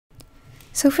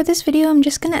So for this video, I'm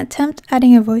just gonna attempt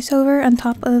adding a voiceover on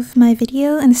top of my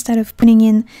video instead of putting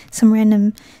in some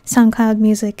random SoundCloud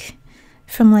music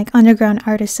from like underground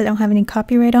artists that don't have any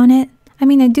copyright on it. I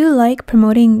mean, I do like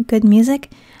promoting good music,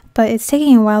 but it's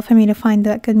taking a while for me to find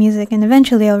that good music, and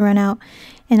eventually I'll run out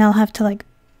and I'll have to like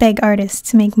beg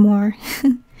artists to make more.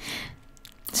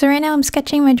 So right now I'm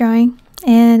sketching my drawing,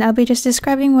 and I'll be just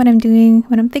describing what I'm doing,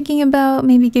 what I'm thinking about,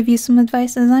 maybe give you some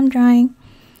advice as I'm drawing.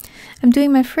 I'm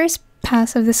doing my first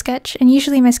pass of the sketch, and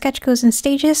usually my sketch goes in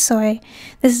stages, so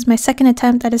this is my second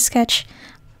attempt at a sketch.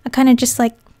 I kind of just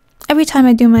like every time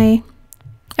I do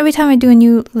a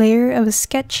new layer of a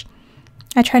sketch,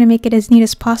 I try to make it as neat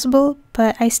as possible,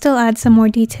 but I still add some more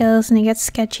details and it gets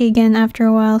sketchy again after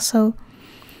a while, so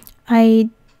I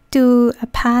do a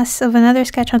pass of another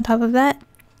sketch on top of that,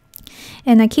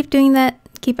 and I keep doing that,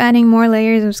 keep adding more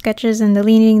layers of sketches and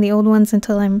deleting the old ones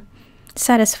until I'm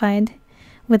satisfied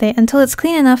with it, until it's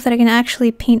clean enough that I can actually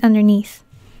paint underneath.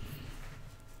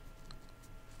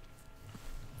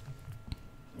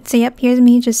 So yep, here's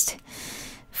me just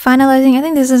finalizing. I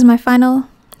think this is my final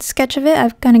sketch of it.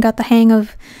 I've kind of got the hang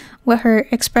of what her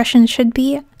expression should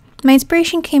be. My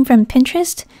inspiration came from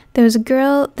Pinterest. There was a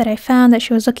girl that I found that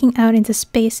she was looking out into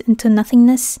space, into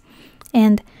nothingness,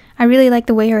 and I really liked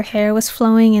the way her hair was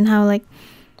flowing and how like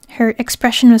her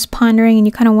expression was pondering, and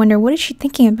you kind of wonder, what is she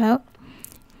thinking about?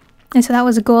 And so that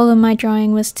was a goal of my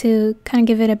drawing, was to kind of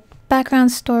give it a background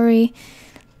story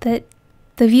that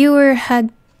the viewer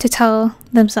had to tell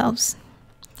themselves.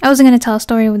 I wasn't going to tell a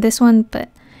story with this one, but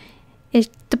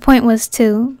the point was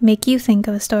to make you think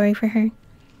of a story for her.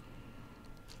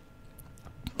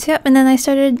 So yep, and then I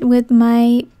started with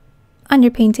my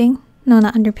underpainting. No,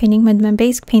 not underpainting, my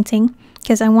base painting,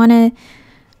 because I want to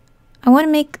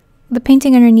make the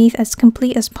painting underneath as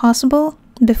complete as possible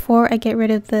before I get rid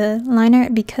of the liner,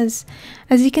 because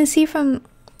as you can see from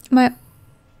my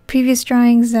previous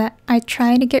drawings that I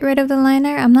try to get rid of the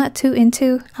liner. I'm not too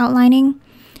into outlining.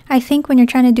 I think when you're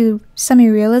trying to do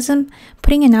semi-realism,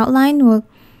 putting an outline will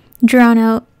drown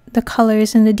out the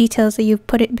colors and the details that you've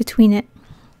put it between it.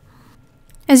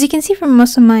 As you can see from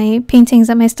most of my paintings,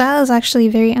 that my style is actually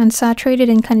very unsaturated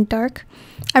and kind of dark.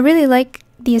 I really like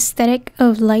the aesthetic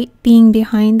of light being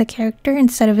behind the character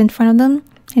instead of in front of them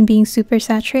and being super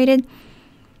saturated.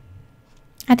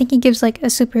 I think it gives like a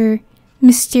super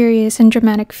mysterious and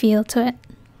dramatic feel to it.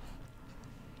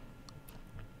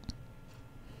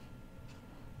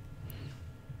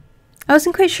 I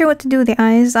wasn't quite sure what to do with the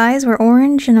eyes. The eyes were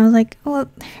orange, and I was like, oh,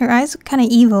 her eyes are kind of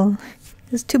evil.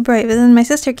 It was too bright. But then my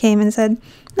sister came and said,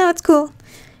 no, it's cool.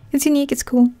 It's unique, it's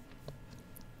cool.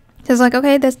 So I was like,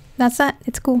 okay, that's that.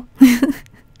 It's cool.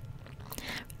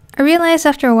 I realized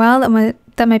after a while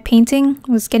that my painting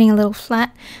was getting a little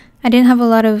flat. I didn't have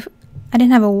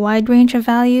a wide range of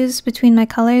values between my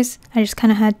colors. I just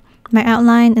kind of had my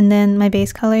outline and then my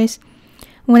base colors.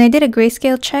 When I did a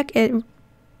grayscale check, it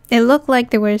looked like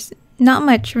there was not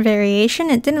much variation.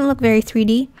 It didn't look very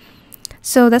 3D.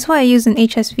 So that's why I used an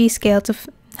HSV scale to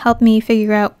help me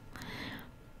figure out,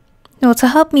 to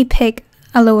help me pick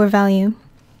a lower value.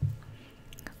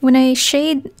 When I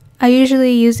shade, I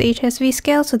usually use the HSV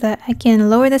scale so that I can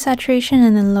lower the saturation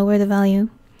and then lower the value.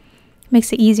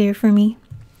 Makes it easier for me.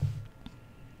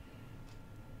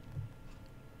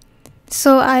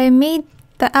 So I made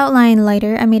the outline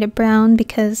lighter. I made it brown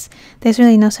because there's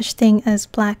really no such thing as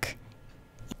black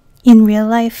in real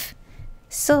life.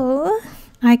 So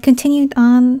I continued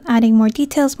on adding more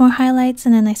details, more highlights,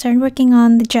 and then I started working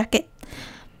on the jacket.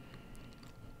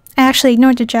 I actually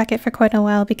ignored the jacket for quite a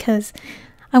while because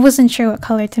I wasn't sure what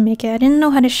color to make it. I didn't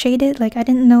know how to shade it. Like, I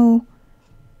didn't know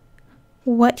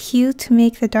what hue to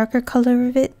make the darker color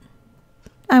of it.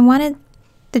 I wanted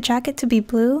the jacket to be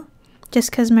blue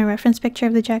just because my reference picture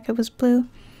of the jacket was blue.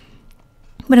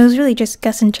 But it was really just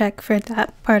guess and check for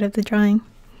that part of the drawing.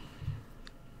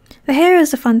 The hair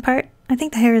is the fun part. I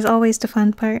think the hair is always the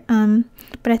fun part.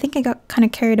 But I think I got kind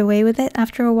of carried away with it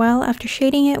after a while. After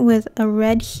shading it with a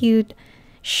red hued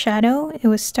shadow, it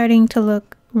was starting to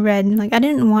look red. Like, I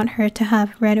didn't want her to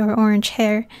have red or orange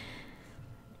hair,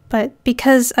 but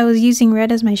because I was using red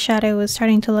as my shadow, it was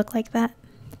starting to look like that.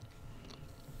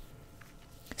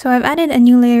 So I've added a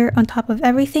new layer on top of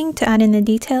everything to add in the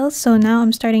details. So now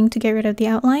I'm starting to get rid of the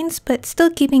outlines, but still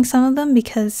keeping some of them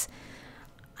because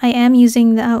I am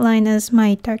using the outline as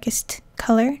my darkest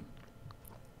color.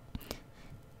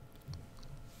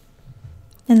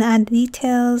 And add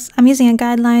details. I'm using a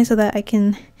guideline so that I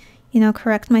can,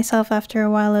 correct myself after a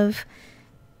while of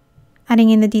adding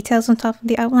in the details on top of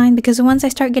the outline, because once I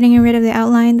start getting rid of the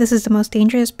outline, this is the most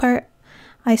dangerous part.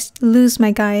 I lose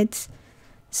my guides.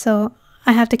 So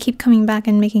I have to keep coming back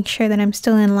and making sure that I'm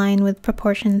still in line with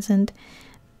proportions and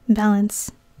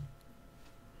balance.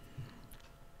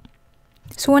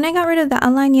 So when I got rid of the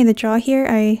outline near the jaw here,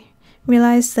 I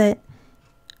realized that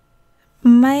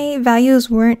my values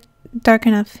weren't dark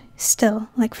enough still.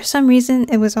 Like for some reason,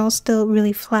 it was all still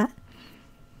really flat.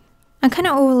 I'm kind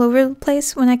of all over the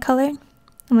place when I color.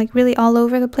 I'm like really all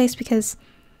over the place because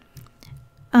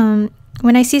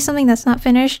when I see something that's not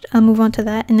finished, I'll move on to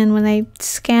that. And then when I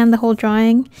scan the whole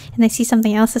drawing and I see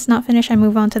something else that's not finished, I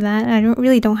move on to that. And I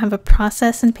really don't have a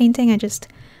process in painting. I just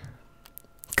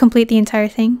complete the entire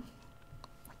thing.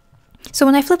 So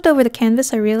when I flipped over the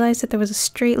canvas, I realized that there was a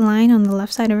straight line on the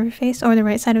left side of her face or the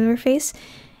right side of her face.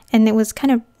 And it was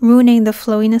kind of ruining the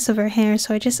flowiness of her hair.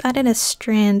 So I just added a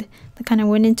strand that kind of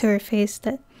went into her face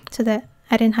so that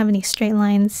I didn't have any straight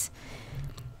lines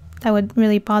that would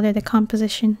really bother the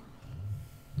composition.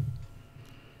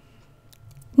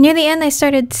 Near the end, I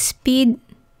started speed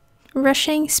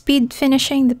finishing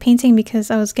the painting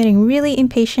because I was getting really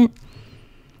impatient.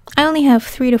 I only have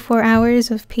 3 to 4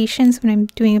 hours of patience when I'm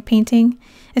doing a painting,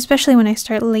 especially when I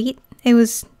start late. It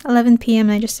was 11 p.m.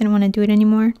 and I just didn't want to do it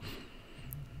anymore.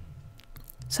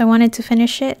 So I wanted to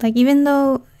finish it. Like, even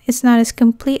though it's not as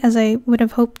complete as I would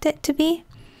have hoped it to be,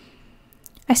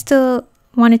 I still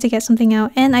wanted to get something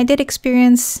out. And I did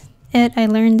experience it, I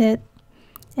learned it,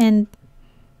 and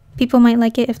people might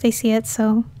like it if they see it,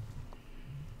 so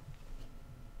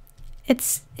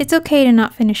it's okay to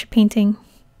not finish a painting.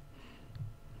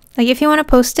 Like, if you want to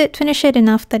post it, finish it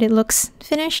enough that it looks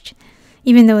finished,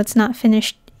 even though it's not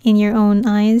finished in your own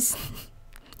eyes.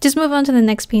 Just move on to the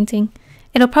next painting.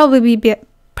 It'll probably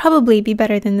be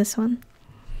better than this one.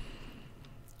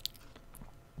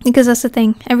 Because that's the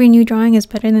thing, every new drawing is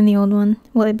better than the old one.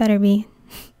 Well, it better be.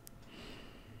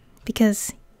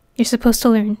 Because you're supposed to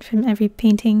learn from every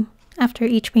painting after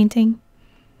each painting.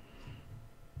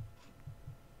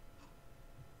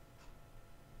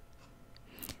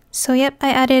 So yep, I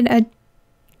added a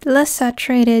less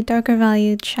saturated, darker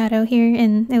valued shadow here,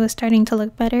 and it was starting to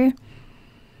look better.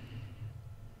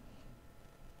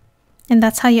 And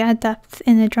that's how you add depth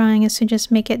in a drawing, is to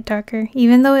just make it darker.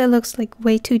 Even though it looks like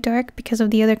way too dark because of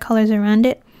the other colors around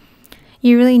it,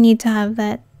 you really need to have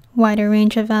that wider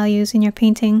range of values in your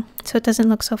painting so it doesn't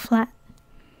look so flat.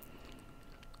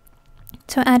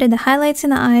 So I added the highlights in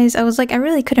the eyes. I was like, I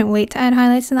really couldn't wait to add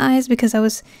highlights in the eyes because I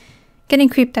was getting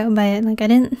creeped out by it. Like,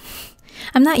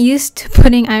 I'm not used to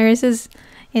putting irises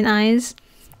in eyes.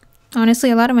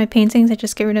 Honestly, a lot of my paintings, I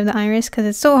just get rid of the iris because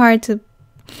it's so hard to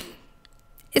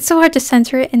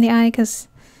center it in the eye because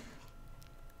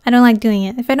I don't like doing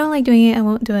it. If I don't like doing it, I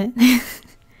won't do it.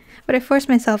 But I forced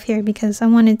myself here because I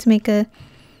wanted to make a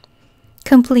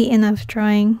complete enough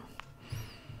drawing.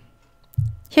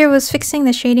 Here was fixing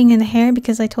the shading in the hair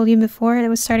because I told you before it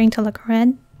was starting to look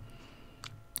red.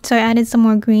 So I added some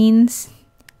more greens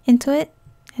into it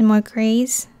and more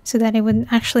grays so that it would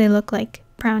actually look like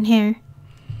brown hair.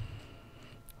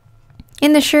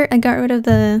 In the shirt, I got rid of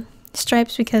the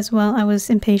stripes because, well, I was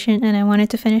impatient and I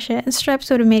wanted to finish it. And stripes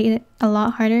would have made it a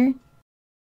lot harder.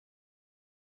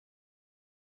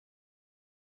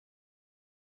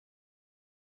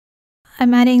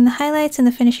 I'm adding the highlights and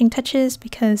the finishing touches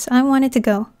because I wanted to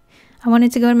go. I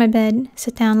wanted to go to my bed,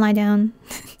 sit down, lie down,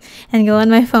 and go on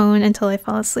my phone until I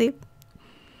fall asleep.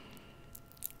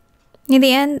 Near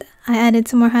the end, I added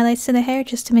some more highlights to the hair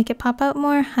just to make it pop out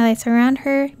more. Highlights around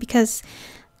her because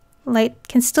light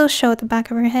can still show at the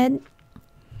back of her head.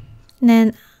 And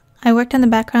then I worked on the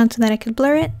background so that I could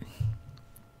blur it.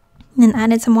 And then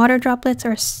added some water droplets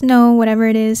or snow, whatever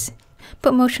it is.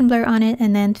 Put motion blur on it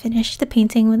and then finished the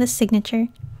painting with a signature.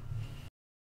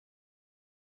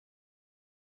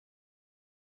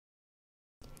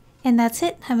 And that's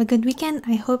it. Have a good weekend.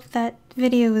 I hope that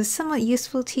video was somewhat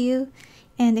useful to you.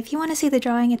 And if you want to see the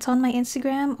drawing, it's on my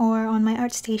Instagram or on my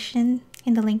ArtStation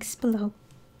in the links below.